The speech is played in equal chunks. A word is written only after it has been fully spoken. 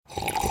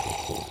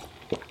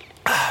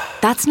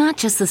That's not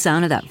just the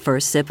sound of that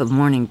first sip of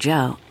Morning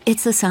Joe.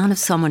 It's the sound of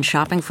someone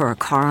shopping for a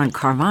car on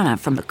Carvana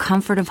from the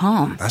comfort of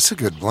home. That's a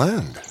good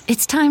blend.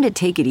 It's time to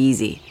take it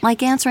easy,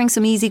 like answering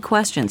some easy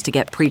questions to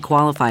get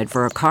pre-qualified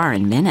for a car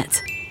in minutes.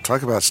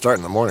 Talk about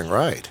starting the morning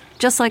right.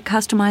 Just like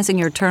customizing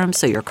your terms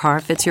so your car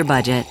fits your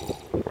budget.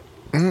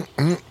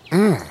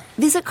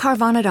 Visit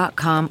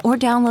Carvana.com or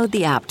download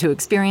the app to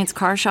experience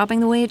car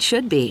shopping the way it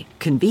should be.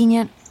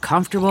 Convenient,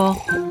 comfortable.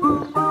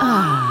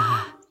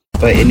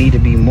 But it need to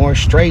be more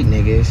straight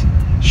niggas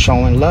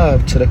showing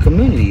love to the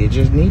community. It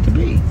just need to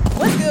be.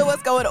 What's good?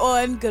 What's going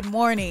on? Good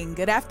morning,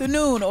 good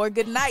afternoon, or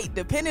good night,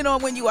 depending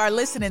on when you are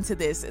listening to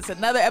this. It's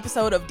another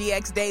episode of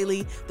DX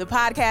Daily, the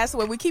podcast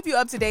where we keep you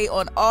up to date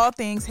on all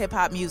things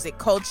hip-hop music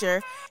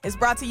culture. It's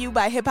brought to you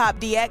by Hip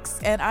Hop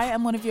DX, and I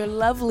am one of your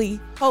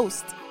lovely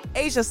hosts,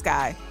 Asia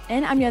Sky.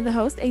 And I'm your other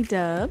host,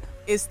 A-Dub.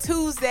 It's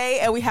Tuesday,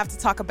 and we have to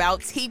talk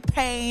about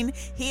T-Pain.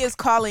 He is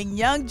calling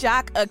Young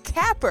Joc a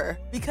capper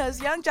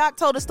because Young Joc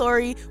told a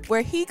story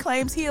where he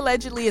claims he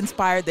allegedly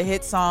inspired the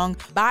hit song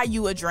Buy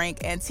You a Drink,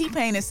 and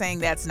T-Pain is saying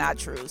that's not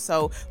true.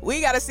 So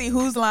we got to see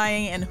who's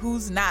lying and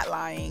who's not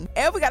lying.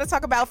 And we got to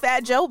talk about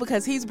Fat Joe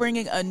because he's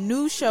bringing a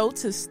new show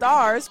to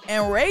STARZ,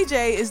 and Ray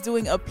J is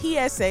doing a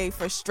PSA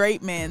for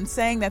straight men,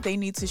 saying that they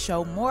need to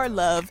show more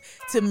love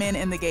to men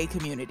in the gay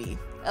community.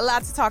 A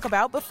lot to talk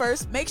about, but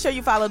first, make sure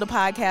you follow the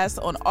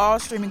podcast on all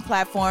streaming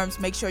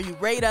platforms. Make sure you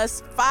rate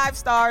us 5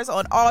 stars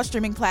on all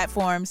streaming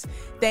platforms.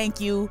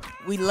 Thank you.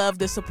 We love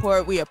the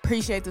support. We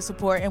appreciate the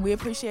support, and we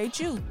appreciate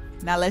you.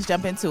 Now let's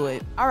jump into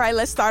it. All right,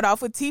 let's start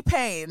off with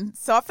T-Pain.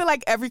 So I feel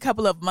like every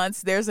couple of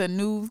months, there's a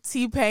new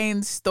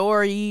T-Pain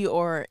story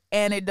or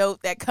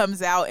anecdote that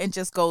comes out and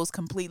just goes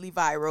completely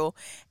viral.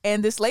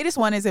 And this latest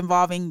one is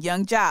involving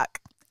Young Joc.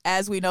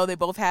 As we know, they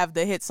both have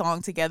the hit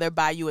song together,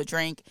 Buy You a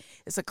Drink.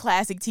 It's a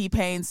classic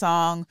T-Pain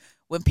song.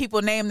 When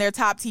people name their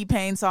top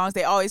T-Pain songs,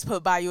 they always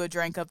put Buy You a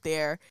Drink up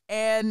there.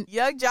 And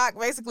Young Joc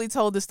basically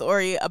told the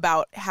story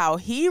about how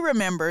he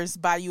remembers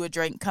Buy You a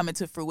Drink coming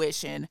to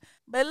fruition.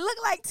 But it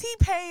looked like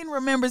T-Pain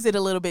remembers it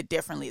a little bit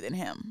differently than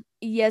him.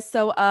 Yes,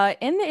 so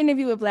in the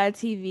interview with Vlad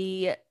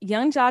TV,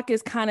 Young Joc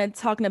is kind of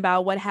talking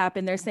about what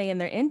happened. They're saying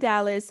they're in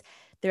Dallas.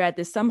 They're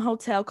at some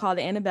hotel called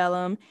the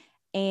Antebellum.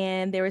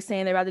 And they were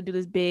saying they're about to do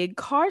this big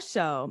car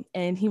show.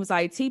 And he was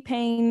like,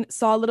 T-Pain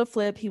saw Little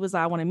Flip. He was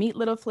like, I want to meet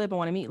Little Flip.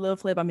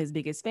 I'm his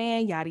biggest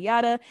fan, yada,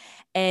 yada.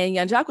 And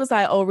Young Joc was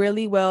like, oh,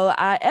 really? Well,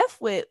 I F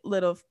with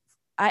Little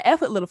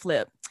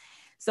Flip.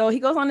 So he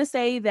goes on to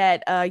say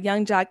that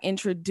Young Joc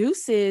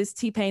introduces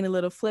T-Pain to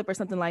Little Flip or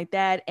something like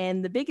that.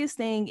 And the biggest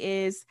thing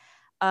is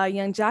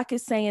Young Joc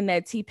is saying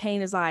that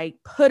T-Pain is like,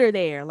 put her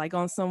there, like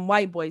on some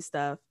white boy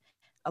stuff.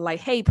 Like,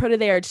 hey, put her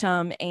there,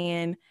 chum.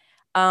 And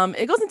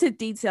it goes into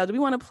detail. Do we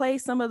want to play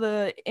some of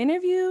the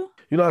interview?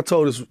 You know, I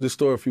told this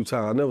story a few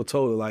times. I never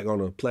told it like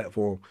on a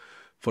platform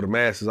for the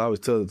masses. I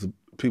always tell it to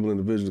people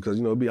individually because,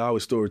 you know, it'd be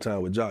always story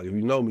time with Joc. If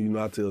you know me, you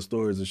know I tell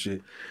stories and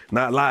shit.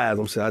 Not lies.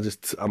 I'm saying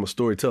I'm a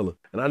storyteller.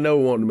 And I never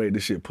wanted to make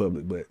this shit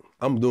public, but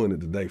I'm doing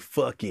it today.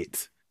 Fuck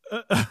it.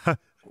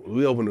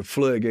 We open the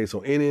floodgates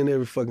on any and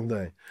every fucking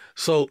thing.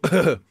 So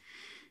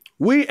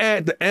we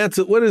at the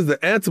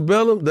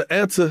Antebellum?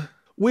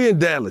 We in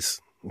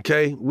Dallas.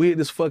 Okay, we at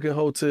this fucking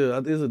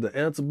hotel. Is it the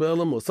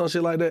Antebellum or some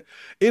shit like that?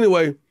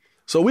 Anyway,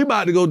 so we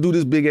about to go do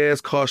this big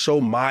ass car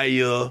show.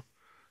 Maya,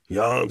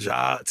 Young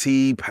Joc,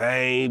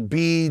 T-Pain,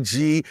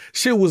 BG.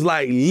 Shit was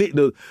like lit.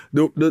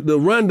 The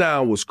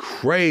rundown was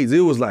crazy.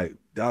 It was like,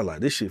 I was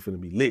like, this shit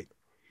finna be lit.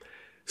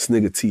 This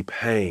nigga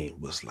T-Pain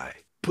was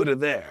like, put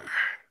it there.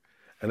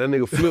 And that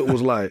nigga Flip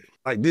was like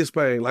this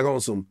Pain, like on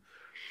some.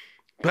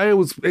 Pain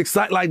was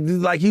excited,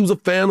 like he was a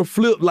fan of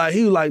Flip. Like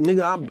he was like,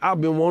 nigga, I've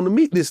been wanting to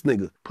meet this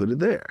nigga. Put it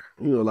there.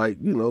 Like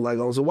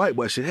on some white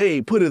boy shit.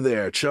 Hey, put it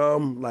there,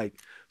 chum. Like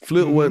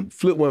Flip wasn't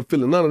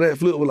feeling none of that.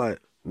 Flip was like,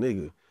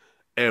 nigga,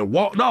 and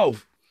walked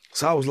off.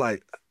 So I was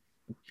like,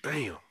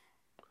 damn.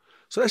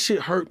 So that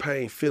shit hurt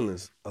Pain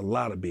feelings a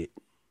lot of bit.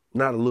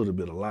 Not a little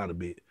bit, a lot of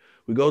bit.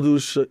 We go do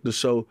the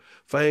show.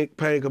 Pain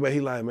come back,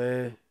 he like,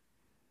 man,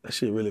 that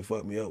shit really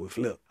fucked me up with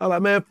Flip. I was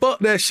like, man, fuck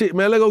that shit,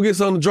 man. Let's go get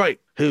something to drink.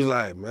 He was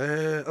like,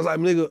 man. I was like,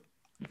 nigga,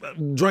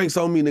 drinks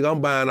on me, nigga.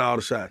 I'm buying all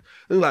the shots.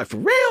 And he was like, for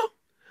real?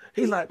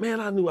 He's like, man,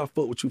 I knew I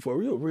fucked with you for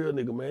real. You a real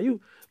nigga, man.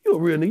 You a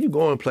real nigga. You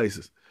going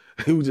places.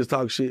 He was just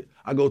talking shit.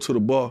 I go to the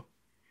bar,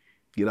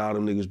 get all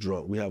them niggas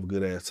drunk. We have a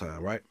good ass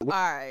time, right? All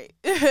right.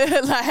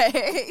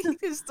 Like,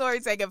 this story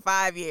taking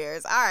 5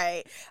 years. All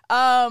right,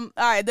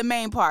 the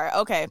main part.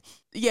 Okay.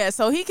 Yeah,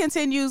 so he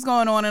continues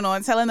going on and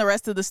on, telling the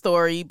rest of the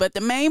story. But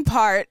the main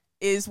part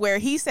is where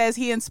he says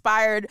he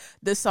inspired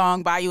the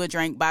song Buy You a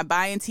Drink by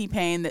buying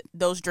T-Pain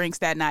those drinks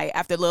that night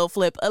after Lil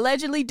Flip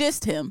allegedly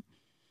dissed him.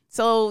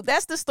 So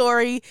that's the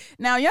story.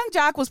 Now, Young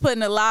Joc was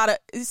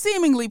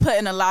seemingly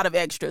putting a lot of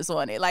extras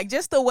on it. Like,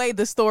 just the way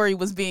the story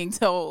was being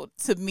told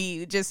to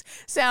me just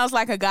sounds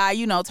like a guy,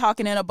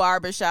 talking in a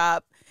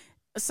barbershop.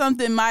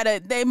 They might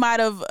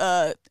have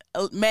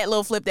met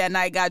Lil Flip that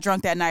night, got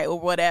drunk that night or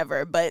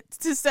whatever. But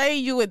to say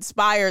you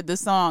inspired the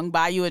song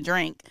Buy You a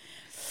Drink,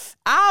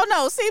 I don't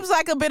know. Seems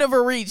like a bit of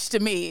a reach to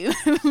me.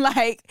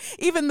 Like,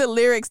 even the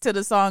lyrics to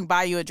the song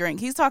Buy You a Drink,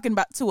 he's talking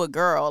about to a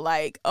girl.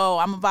 Like, oh,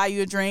 I'm going to buy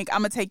you a drink. I'm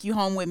going to take you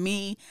home with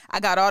me. I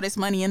got all this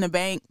money in the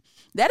bank.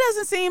 That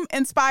doesn't seem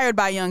inspired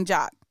by Young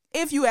Jock,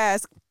 if you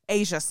ask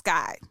Asia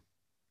Sky.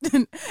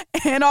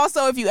 And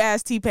also if you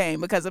ask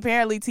T-Pain, because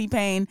apparently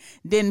T-Pain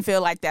didn't feel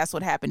like that's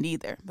what happened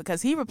either,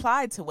 because he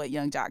replied to what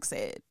Young Jock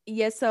said.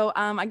 Yeah, so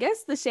I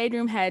guess the Shade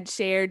Room had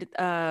shared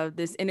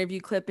this interview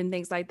clip and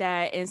things like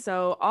that. And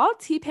so all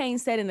T-Pain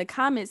said in the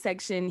comment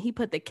section, he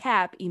put the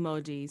cap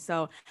emoji.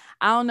 So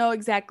I don't know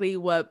exactly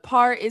what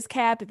part is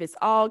cap, if it's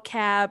all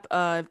cap,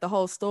 if the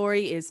whole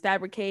story is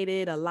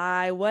fabricated, a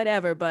lie,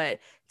 whatever. But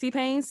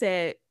T-Pain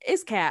said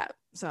it's cap.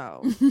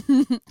 So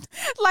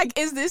like,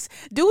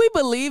 do we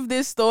believe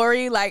this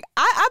story? Like,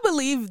 I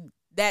believe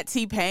that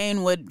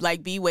T-Pain would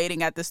like be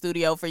waiting at the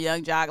studio for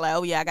Young Jock, like,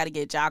 oh yeah, I got to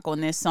get Jock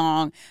on this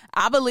song.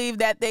 I believe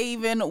that they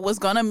even was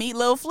gonna meet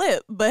Lil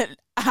Flip, but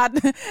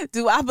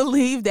do I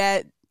believe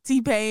that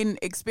T-Pain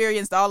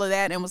experienced all of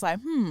that and was like,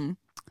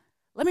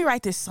 let me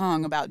write this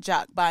song about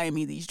Jock buying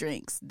me these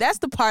drinks? That's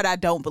the part I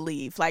don't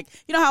believe. Like,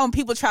 you know how when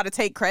people try to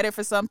take credit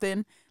for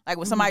something, like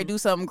when somebody do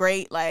something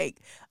great, like,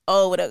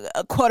 oh, when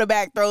a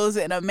quarterback throws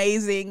an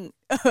amazing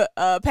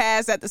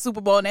pass at the Super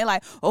Bowl, and they're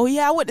like, oh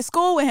yeah, I went to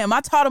school with him. I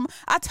taught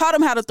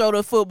him how to throw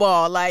the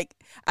football. Like,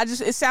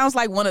 it sounds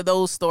like one of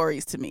those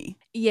stories to me.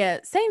 Yeah,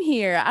 same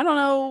here. I don't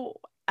know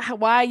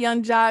why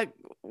Young Jock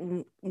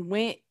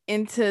went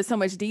into so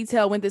much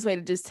detail, went this way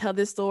to just tell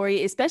this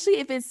story, especially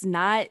if it's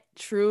not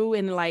true.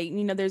 And like,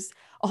 you know, there's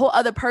a whole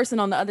other person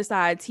on the other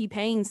side,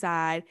 T-Pain's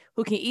side,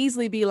 who can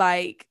easily be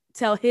like,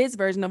 tell his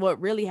version of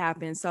what really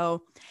happened.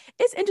 So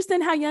it's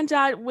interesting how Young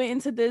Jock went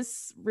into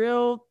this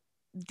real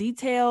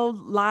detailed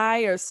lie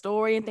or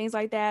story and things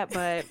like that.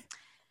 But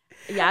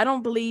yeah, I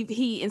don't believe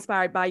he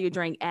inspired Buy You a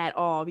Drink at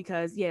all,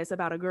 because yeah, it's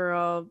about a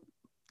girl,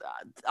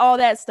 all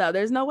that stuff.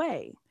 There's no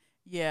way.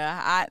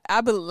 Yeah,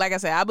 like I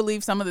said, I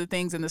believe some of the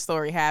things in the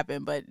story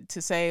happened, but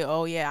to say,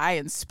 oh yeah,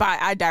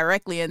 I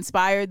directly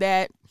inspired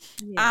that,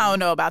 yeah. I don't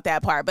know about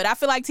that part. But I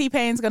feel like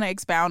T-Pain's gonna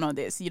expound on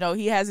this. You know,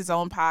 he has his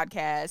own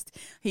podcast.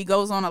 He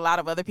goes on a lot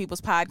of other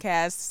people's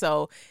podcasts.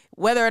 So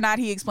whether or not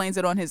he explains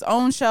it on his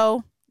own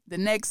show, the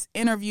next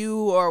interview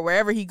or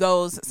wherever he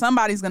goes,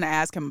 somebody's gonna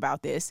ask him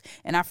about this,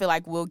 and I feel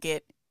like we'll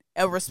get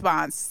a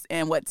response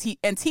and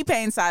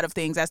T-Pain's side of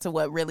things as to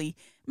what really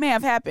may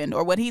have happened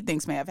or what he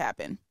thinks may have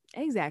happened.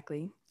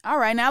 Exactly. All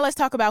right, now let's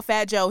talk about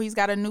Fat Joe. He's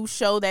got a new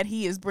show that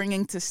he is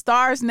bringing to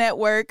STARZ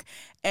Network.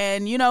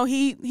 And, you know,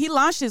 he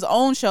launched his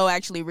own show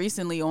actually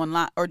recently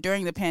online, or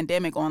during the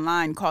pandemic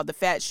online, called The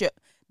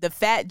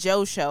Fat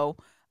Joe Show,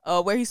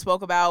 where he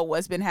spoke about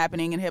what's been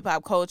happening in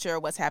hip-hop culture,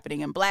 what's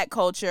happening in Black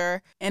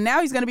culture. And now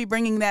he's going to be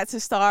bringing that to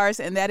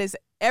STARZ, and that is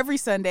every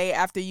Sunday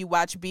after you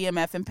watch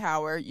BMF and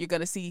Power. You're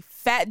going to see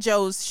Fat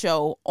Joe's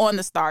show on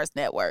the STARZ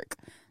Network.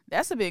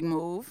 That's a big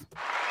move.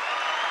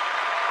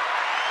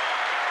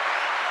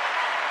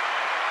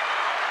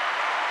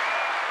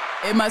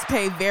 It must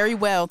pay very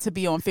well to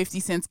be on 50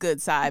 Cent's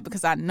good side,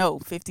 because I know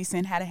 50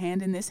 Cent had a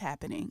hand in this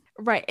happening.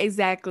 Right,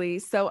 exactly.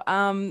 So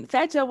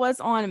Fat Joe was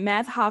on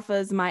Math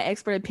Hoffa's My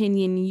Expert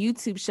Opinion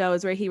YouTube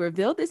shows, where he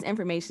revealed this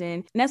information.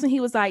 And that's when he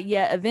was like,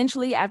 yeah,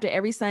 eventually after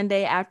every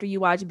Sunday after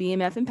you watch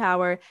BMF and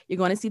Power, you're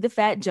going to see the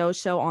Fat Joe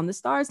show on the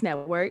STARZ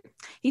Network.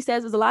 He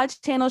says there's a lot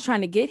of channels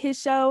trying to get his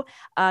show.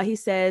 He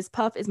says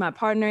Puff is my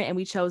partner and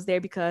we chose there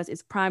because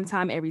it's prime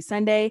time every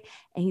Sunday.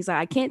 And he's like,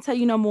 I can't tell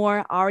you no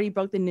more. I already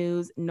broke the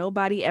news.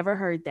 Nobody ever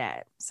heard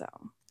that. So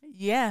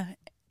yeah,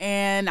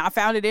 and I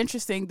found it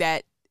interesting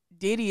that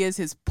Diddy is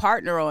his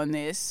partner on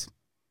this,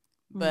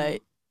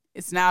 but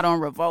it's not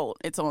on Revolt.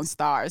 It's on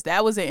STARZ.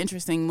 That was an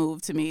interesting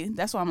move to me.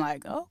 That's why I'm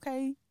like,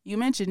 okay, you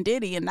mentioned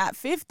Diddy and not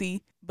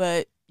 50,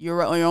 but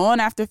you're on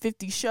after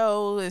 50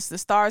 show. It's the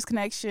STARZ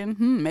connection.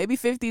 Maybe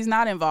 50 is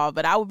not involved,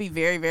 but I would be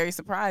very, very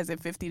surprised if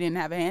 50 didn't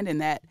have a hand in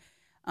that.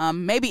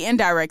 Maybe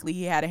indirectly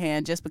he had a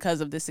hand just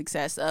because of the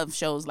success of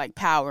shows like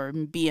Power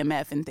and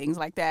BMF and things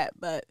like that.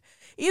 But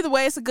either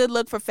way, it's a good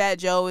look for Fat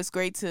Joe. It's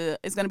going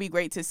to be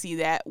great to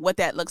see what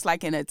that looks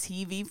like in a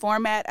TV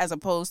format as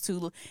opposed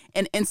to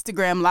an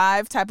Instagram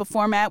Live type of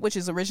format, which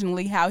is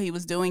originally how he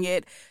was doing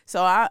it.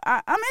 So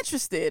I'm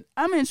interested.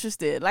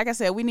 Like I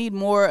said, we need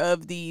more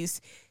of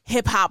these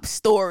hip hop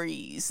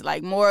stories,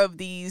 like more of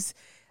these,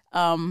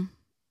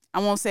 I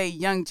won't say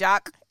Young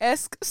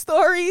Jock-esque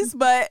stories,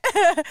 but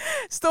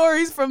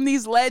stories from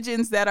these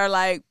legends that are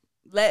like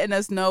letting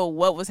us know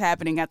what was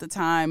happening at the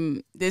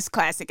time this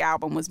classic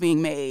album was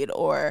being made,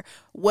 or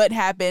what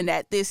happened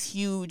at this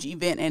huge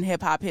event in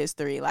hip hop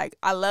history. Like,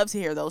 I love to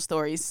hear those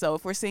stories. So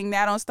if we're seeing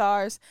that on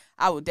STARZ,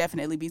 I would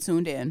definitely be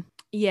tuned in.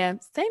 Yeah,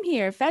 same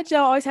here. Fat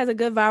Joe always has a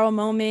good viral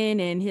moment,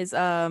 and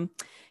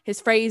his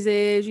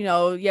phrases, you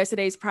know,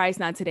 yesterday's price,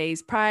 not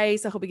today's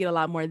price. I hope we get a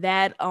lot more of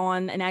that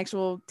on an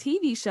actual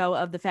TV show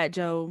of the Fat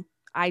Joe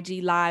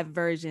IG Live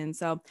version.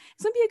 So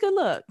it's going to be a good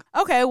look.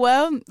 Okay,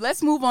 well,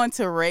 let's move on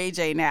to Ray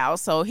J now.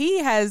 So he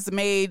has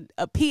made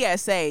a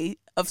PSA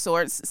of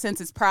sorts since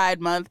it's Pride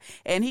Month,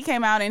 and he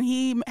came out and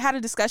he had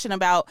a discussion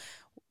about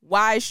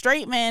why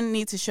straight men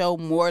need to show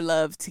more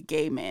love to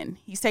gay men.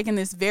 He's taking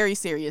this very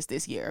serious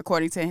this year,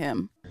 according to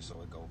him. So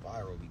it go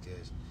viral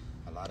because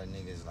a lot of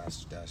niggas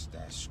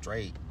that's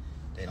straight,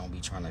 they don't be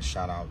trying to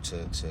shout out to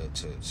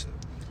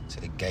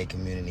the gay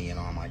community and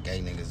all my gay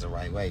niggas the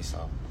right way.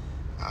 So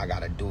I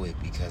gotta do it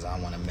because I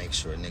want to make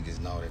sure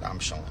niggas know that I'm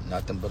showing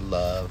nothing but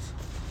love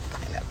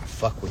and that I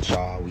fuck with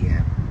y'all. We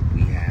have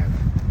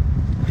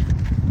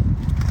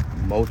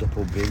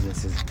multiple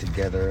businesses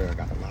together. I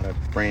got a lot of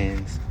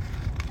friends.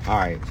 All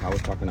right, so I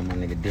was talking to my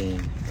nigga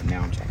Dean, but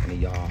now I'm talking to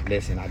y'all.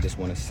 Listen, I just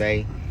want to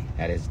say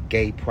that it's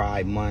Gay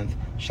Pride Month.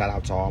 Shout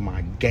out to all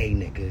my gay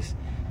niggas.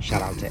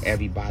 Shout out to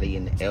everybody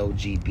in the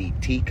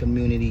LGBT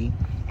community.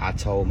 I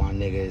told my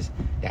niggas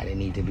that it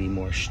need to be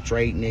more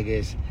straight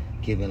niggas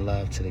giving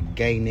love to the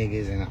gay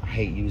niggas, and I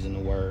hate using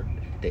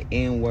the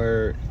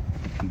N-word,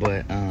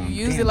 but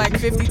you used it like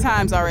 50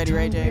 times already,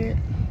 Ray J.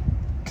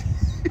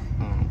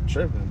 I'm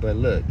tripping, but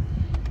look,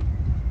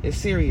 it's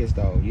serious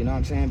though, you know what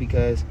I'm saying?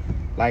 Because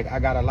like I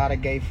got a lot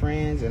of gay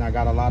friends and I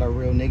got a lot of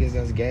real niggas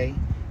that's gay,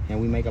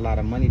 and we make a lot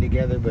of money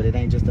together, but it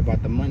ain't just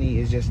about the money.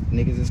 It's just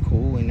niggas is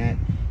cool, and that,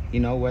 you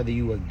know, whether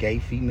you a gay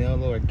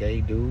female or a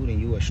gay dude and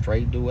you a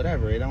straight dude,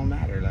 whatever, it don't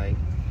matter. Like,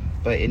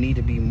 but it need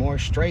to be more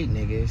straight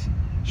niggas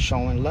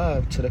showing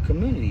love to the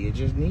community. It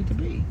just need to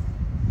be.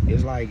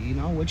 It's like, you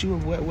know, what you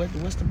afraid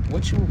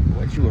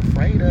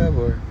of,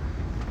 or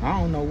I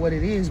don't know what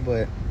it is,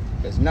 but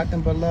there's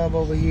nothing but love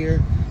over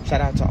here. Shout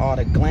out to all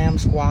the glam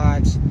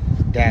squads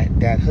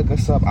that hook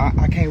us up.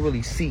 I can't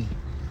really see.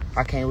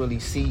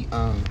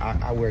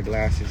 I wear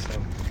glasses,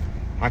 so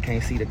I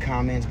can't see the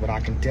comments, but I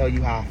can tell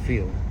you how I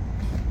feel.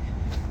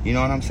 You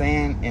know what I'm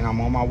saying? And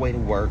I'm on my way to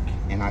work,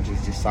 and I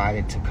just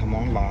decided to come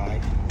on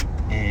live,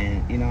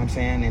 and you know what I'm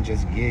saying, and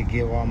just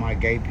give all my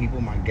gay people,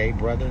 my gay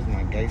brothers,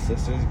 my gay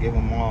sisters, give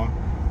them all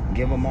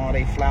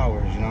their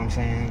flowers. You know what I'm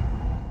saying?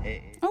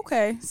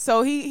 Okay,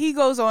 so he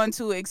goes on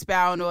to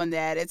expound on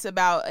that. It's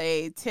about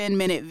a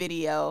 10-minute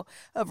video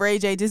of Ray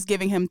J just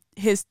giving him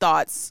his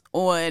thoughts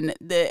on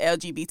the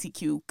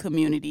LGBTQ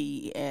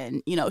community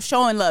and, you know,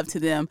 showing love to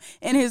them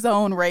in his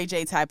own Ray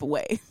J type of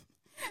way.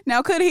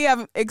 Now, could he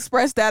have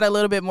expressed that a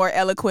little bit more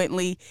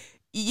eloquently?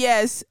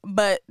 Yes,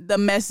 but the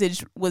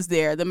message was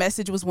there. The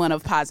message was one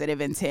of positive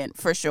intent,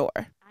 for sure.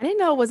 I didn't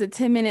know it was a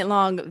 10-minute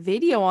long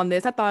video on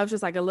this. I thought it was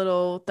just like a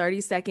little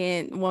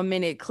 30-second,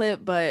 1-minute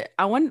clip, but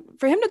I want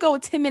for him to go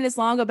 10 minutes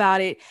long about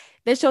it.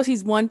 That shows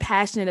he's, one,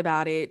 passionate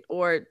about it,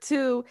 or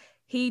two,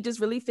 he just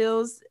really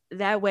feels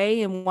that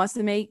way and wants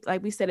to make,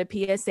 like we said,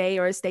 a PSA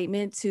or a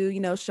statement to, you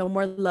know, show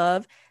more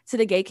love to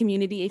the gay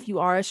community if you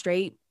are a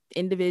straight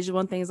individual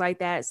and things like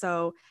that.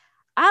 So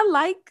I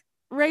like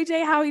Ray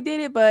J how he did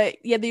it, but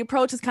yeah, the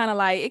approach is kind of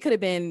like, it could have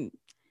been,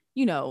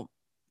 you know,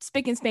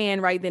 spick and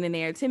span right then and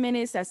there. 10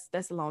 minutes,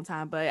 that's a long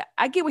time, but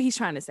I get what he's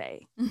trying to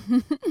say.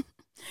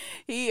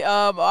 He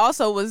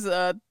also was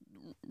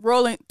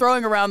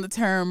throwing around the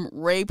term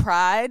Ray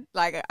Pride.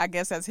 Like, I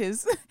guess that's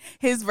his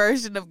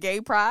version of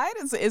gay pride.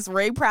 It's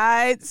Ray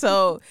Pride.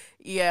 So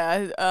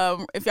yeah,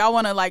 if y'all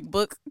want to like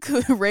book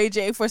Ray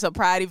J for some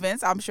pride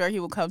events, I'm sure he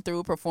will come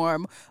through,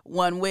 perform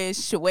One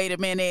Wish, Wait a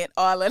Minute,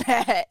 all of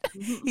that.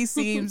 He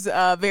seems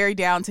very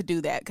down to do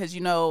that, because,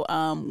 you know,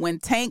 when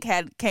Tank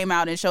came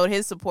out and showed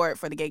his support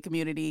for the gay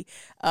community,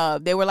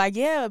 they were like,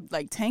 yeah,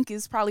 like Tank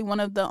is probably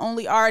one of the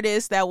only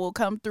artists that will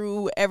come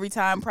through every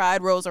time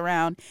Pride rolls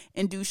around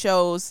and do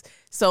shows.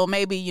 So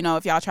maybe, you know,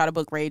 if y'all try to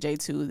book Ray J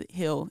too,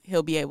 he'll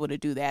be able to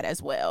do that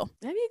as well.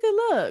 That'd be a good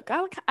look. I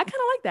kind of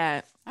like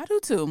that. I do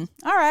too.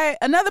 All right,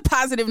 another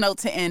positive note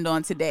to end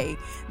on today.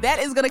 That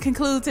is going to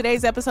conclude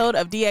today's episode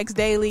of DX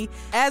Daily.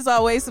 As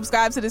always,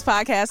 subscribe to this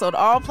podcast on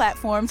all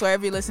platforms,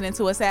 wherever you're listening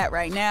to us at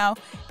right now,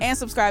 and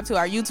subscribe to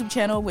our YouTube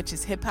channel, which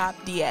is Hip Hop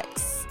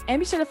DX. And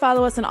be sure to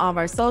follow us on all of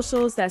our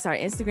socials. That's our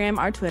Instagram,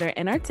 our Twitter,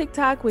 and our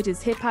TikTok, which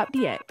is Hip Hop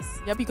DX.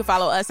 Yep, you can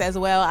follow us as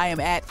well. I am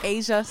at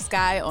Asia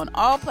Sky on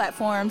all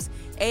platforms.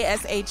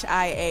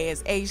 ASHIA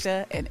is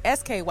Asia and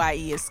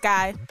SKYE is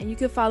Sky. And you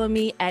can follow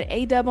me at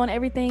ADUB on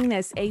everything.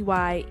 That's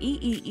AYEEEDUBB.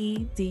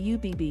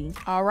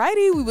 All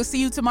righty, we will see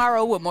you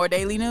tomorrow with more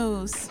daily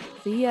news.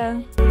 See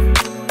ya.